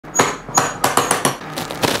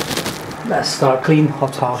Let's start clean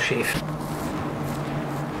hot towel shave.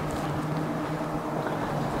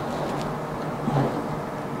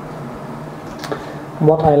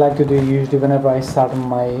 What I like to do usually whenever I start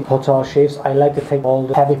my hot towel shaves, I like to take all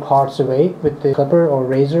the heavy parts away with the clipper or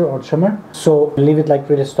razor or trimmer. So leave it like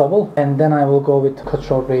really stubble, and then I will go with cut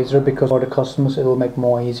short razor because for the customers it will make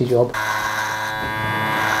more easy job.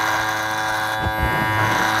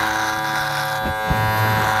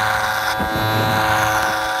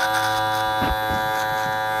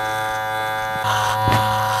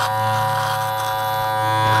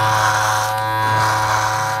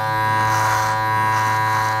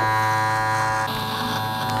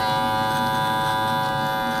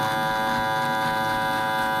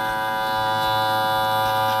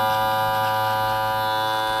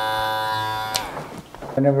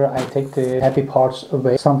 Whenever I take the heavy parts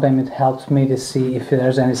away, sometimes it helps me to see if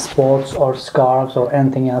there's any spots or scars or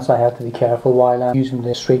anything else I have to be careful while I'm using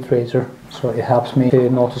the straight razor. So it helps me to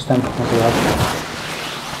notice them as well.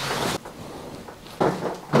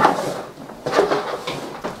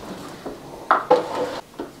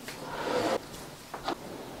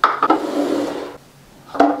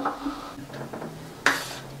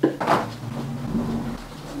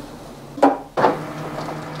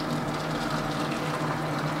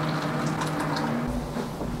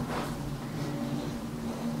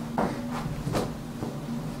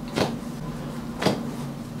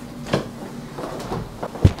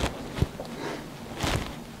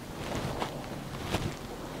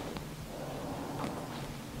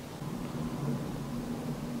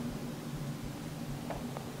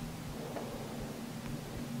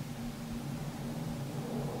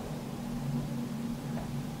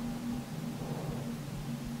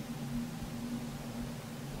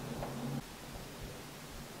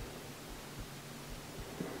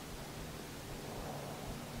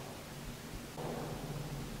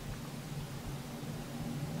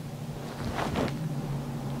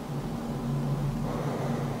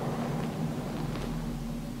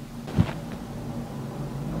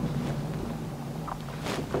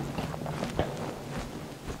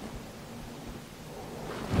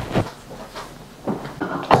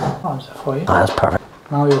 How's that for you? Oh, that's perfect.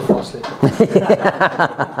 Now you'll fall asleep.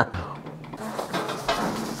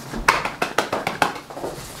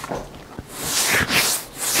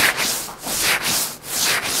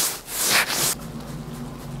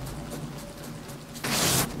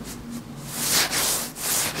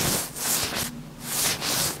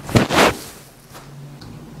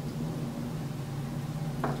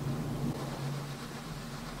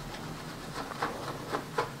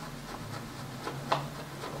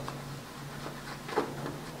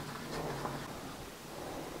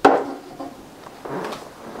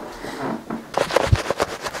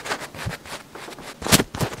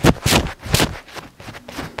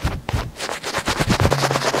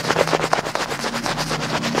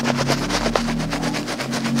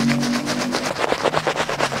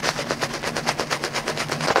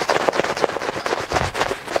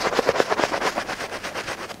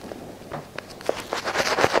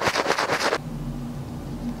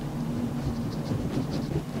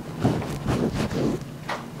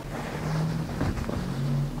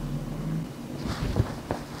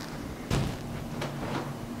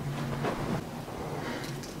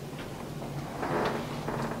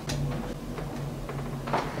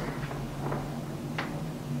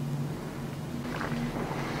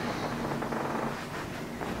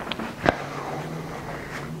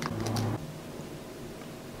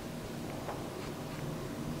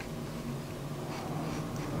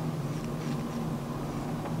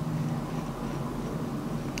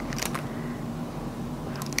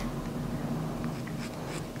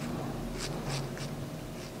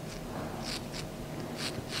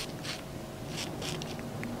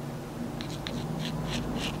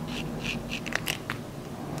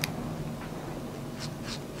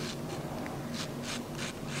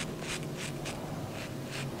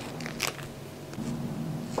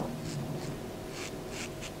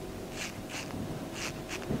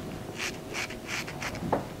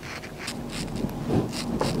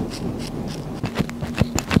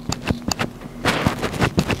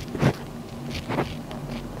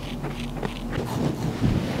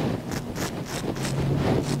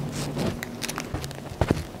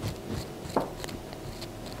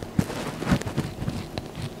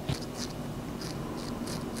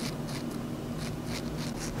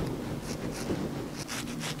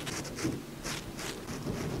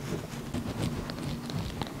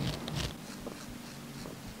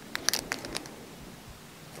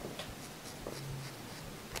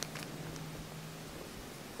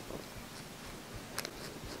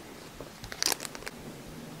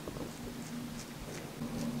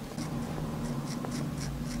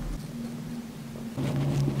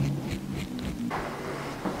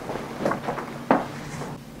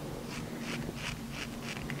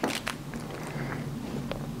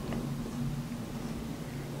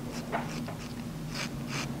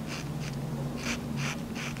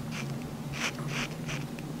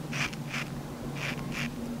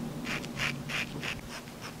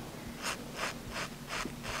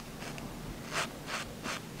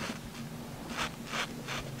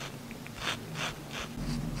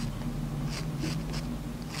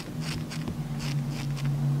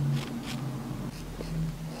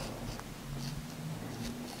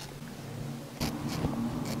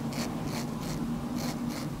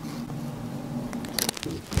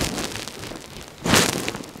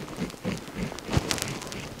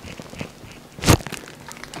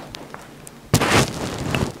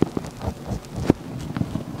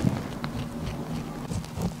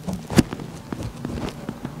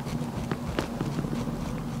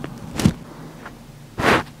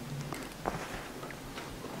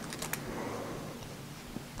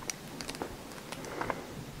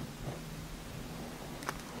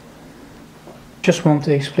 Just want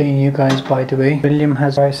to explain you guys, by the way, William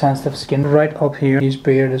has very sensitive skin. Right up here, his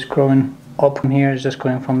beard is growing up, from here is just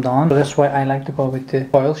going from down. So that's why I like to go with the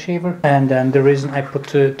foil shaver. And then the reason I put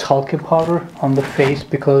the talcum powder on the face,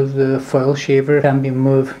 because the foil shaver can be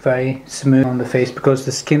moved very smooth on the face because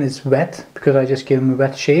the skin is wet, because I just gave him a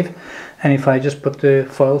wet shave. And if I just put the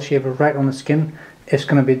foil shaver right on the skin, it's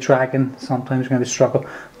going to be dragging, sometimes it's going to be struggle.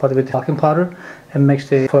 But with talcum powder, it makes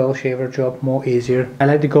the foil shaver job more easier. I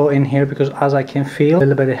like to go in here because as I can feel a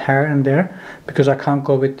little bit of hair in there, because I can't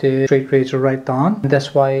go with the straight razor right down. And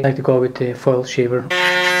that's why I like to go with the foil shaver.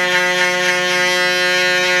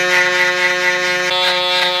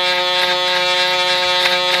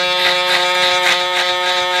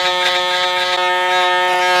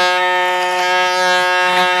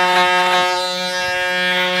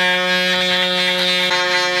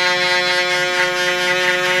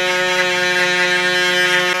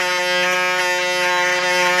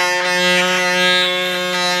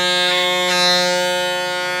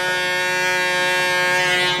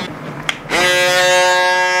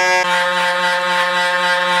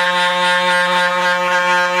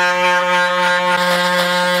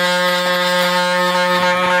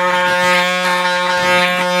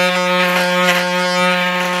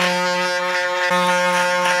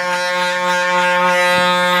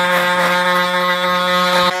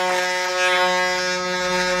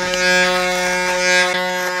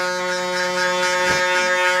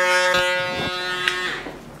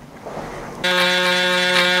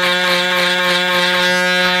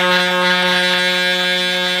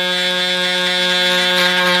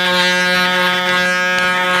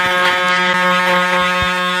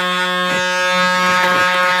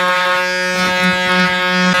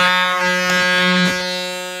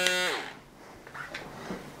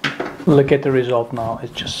 Look at the result now.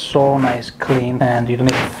 It's just so nice, clean, and you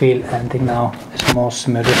don't even feel anything now. It's more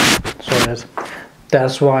smoother. So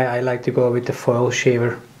that's why I like to go with the foil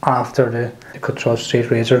shaver after the cutthroat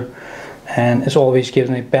straight razor, and it always gives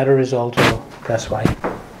me better results. So that's why.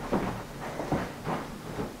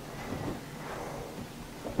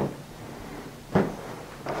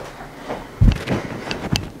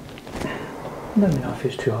 Let me know if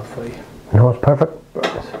it's too hot for you. No, it's perfect.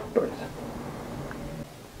 Perfect.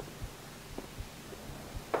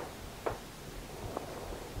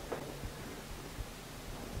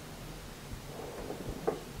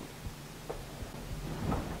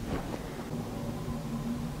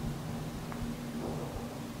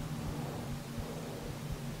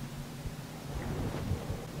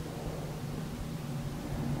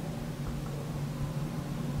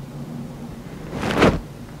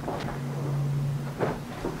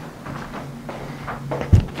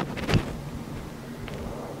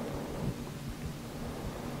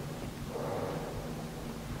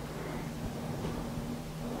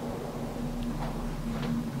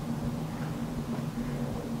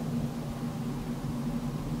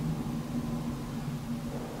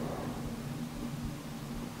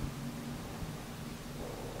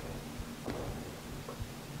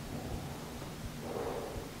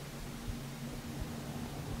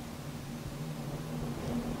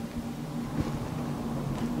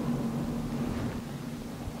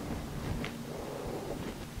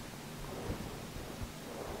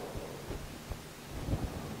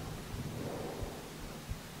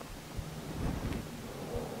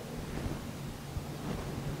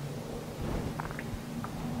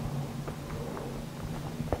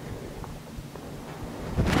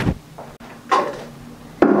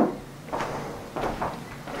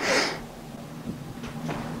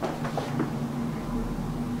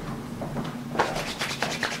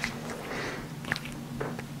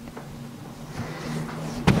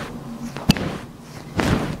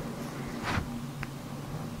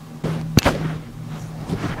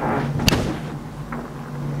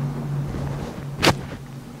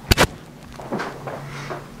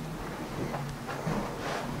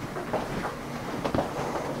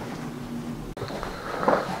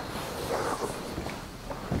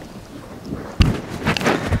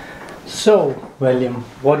 So, William,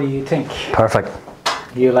 what do you think? Perfect.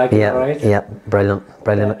 You like it, right? Yeah, brilliant,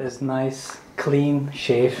 brilliant. That is nice, clean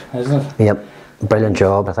shave, isn't it? Yep, brilliant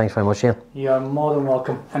job. Thanks very much, Ian. You are more than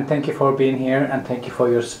welcome, and thank you for being here, and thank you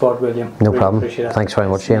for your support, William. No really problem. Appreciate it. Thanks very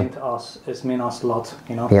much, Ian. It's mean us a lot,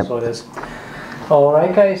 you know. Yep. So it is.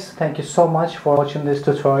 Alright guys, thank you so much for watching this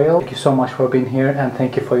tutorial. Thank you so much for being here, and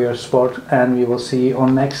thank you for your support, and we will see you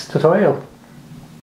on next tutorial.